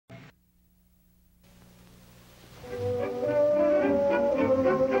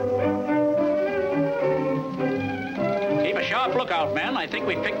look out, men. I think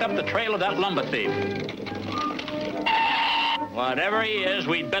we picked up the trail of that lumber thief. Whatever he is,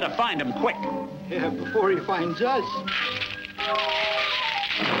 we'd better find him quick. Yeah, before he finds us.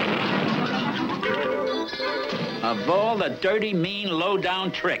 Of all the dirty, mean,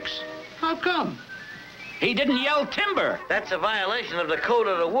 low-down tricks. How come? He didn't yell timber. That's a violation of the code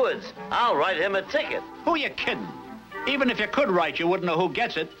of the woods. I'll write him a ticket. Who are you kidding? Even if you could write, you wouldn't know who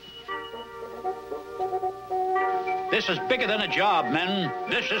gets it. This is bigger than a job, men.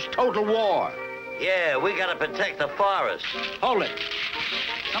 This is total war. Yeah, we gotta protect the forest. Hold it.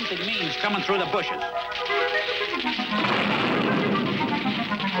 Something mean's coming through the bushes.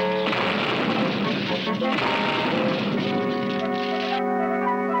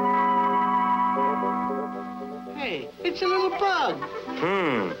 Hey, it's a little bug.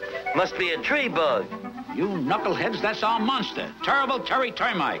 Must be a tree bug. You knuckleheads, that's our monster. Terrible Terry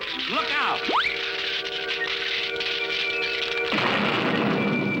Termite. Look out!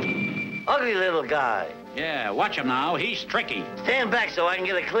 Ugly little guy. Yeah, watch him now. He's tricky. Stand back so I can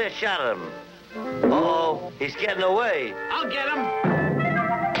get a clear shot of him. Uh-oh, he's getting away. I'll get him.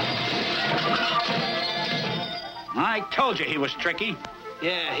 I told you he was tricky.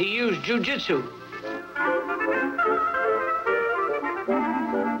 Yeah, he used jujitsu.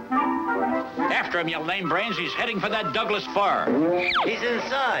 After him, you lame brains. He's heading for that Douglas fir. He's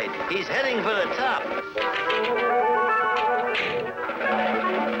inside. He's heading for the top.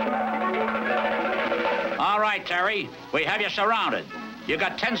 All right, Terry. We have you surrounded. You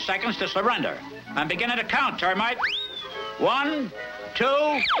got 10 seconds to surrender. I'm beginning to count, Termite. 1, 2...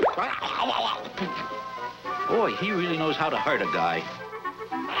 Boy, he really knows how to hurt a guy.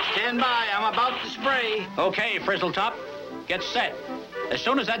 Stand by, I'm about to spray. Okay, Frizzletop. Get set. As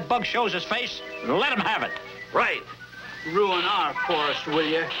soon as that bug shows his face, let him have it. Right. Ruin our forest, will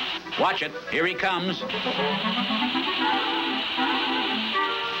you? Watch it. Here he comes.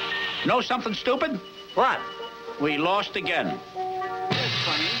 Know something stupid? What? We lost again. That's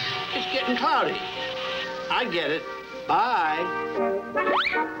funny. It's getting cloudy. I get it. Bye.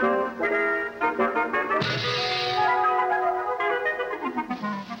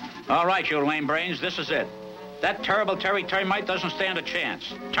 All right, you lame brains, this is it. That terrible Terry Termite doesn't stand a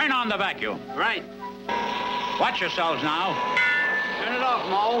chance. Turn on the vacuum. Right. Watch yourselves now. Turn it off,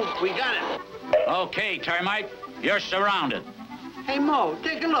 Mo. We got it. Okay, Termite, you're surrounded. Hey, Mo,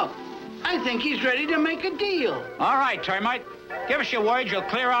 take a look. I think he's ready to make a deal. All right, Termite. Give us your word you'll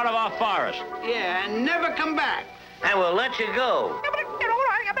clear out of our forest. Yeah, and never come back. And we'll let you go.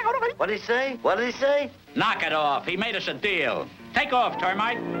 What did he say? What did he say? Knock it off. He made us a deal. Take off,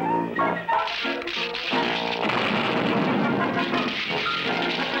 Termite.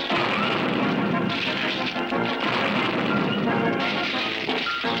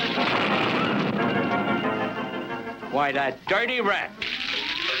 Why, that dirty rat.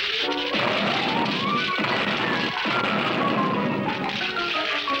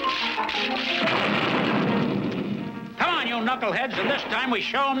 Come on, you knuckleheads, and this time we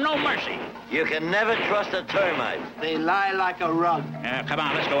show them no mercy. You can never trust a termite. They lie like a rug. Come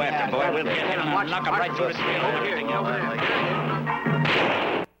on, let's go after him, boy. We'll get him and knock him right through the tail and everything else.